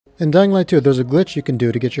In Dying Light 2, there's a glitch you can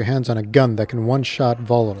do to get your hands on a gun that can one-shot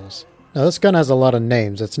volatiles. Now this gun has a lot of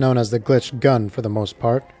names. It's known as the glitch gun for the most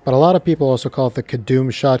part, but a lot of people also call it the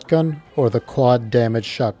Kadoom shotgun or the quad damage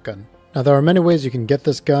shotgun. Now there are many ways you can get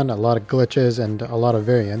this gun, a lot of glitches and a lot of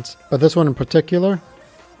variants, but this one in particular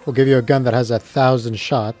will give you a gun that has 1,000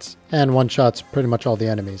 shots and one-shots pretty much all the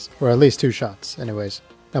enemies, or at least 2 shots anyways.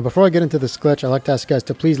 Now before I get into this glitch, I'd like to ask you guys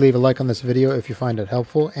to please leave a like on this video if you find it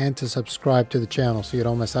helpful, and to subscribe to the channel so you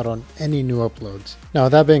don't miss out on any new uploads. Now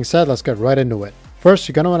with that being said, let's get right into it. First,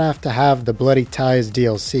 you're going to have the Bloody Ties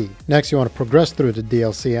DLC. Next, you want to progress through the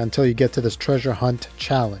DLC until you get to this treasure hunt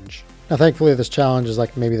challenge. Now thankfully this challenge is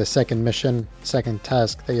like maybe the second mission, second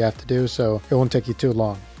task that you have to do, so it won't take you too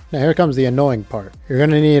long. Now here comes the annoying part. You're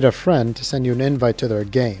going to need a friend to send you an invite to their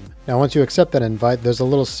game. Now once you accept that invite, there's a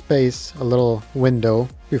little space, a little window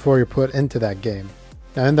before you're put into that game.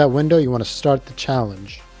 Now in that window you want to start the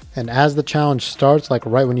challenge. And as the challenge starts, like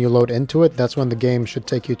right when you load into it, that's when the game should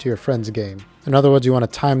take you to your friend's game. In other words, you want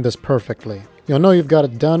to time this perfectly. You'll know you've got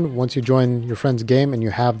it done once you join your friend's game and you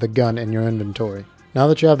have the gun in your inventory. Now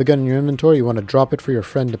that you have the gun in your inventory, you want to drop it for your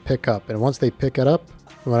friend to pick up. And once they pick it up,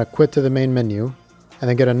 you want to quit to the main menu and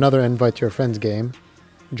then get another invite to your friend's game,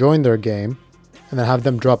 join their game, and then have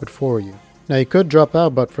them drop it for you. Now you could drop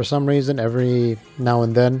out, but for some reason every now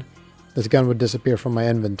and then this gun would disappear from my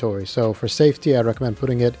inventory. So for safety, I recommend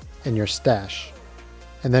putting it in your stash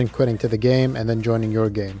and then quitting to the game and then joining your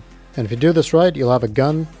game. And if you do this right, you'll have a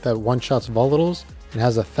gun that one-shots volatiles and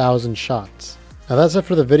has 1,000 shots. Now that's it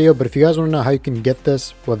for the video, but if you guys want to know how you can get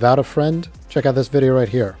this without a friend, check out this video right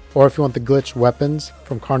here. Or if you want the glitched weapons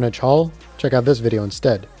from Carnage Hall, check out this video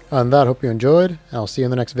instead. Other than that, hope you enjoyed, and I'll see you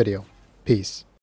in the next video. Peace.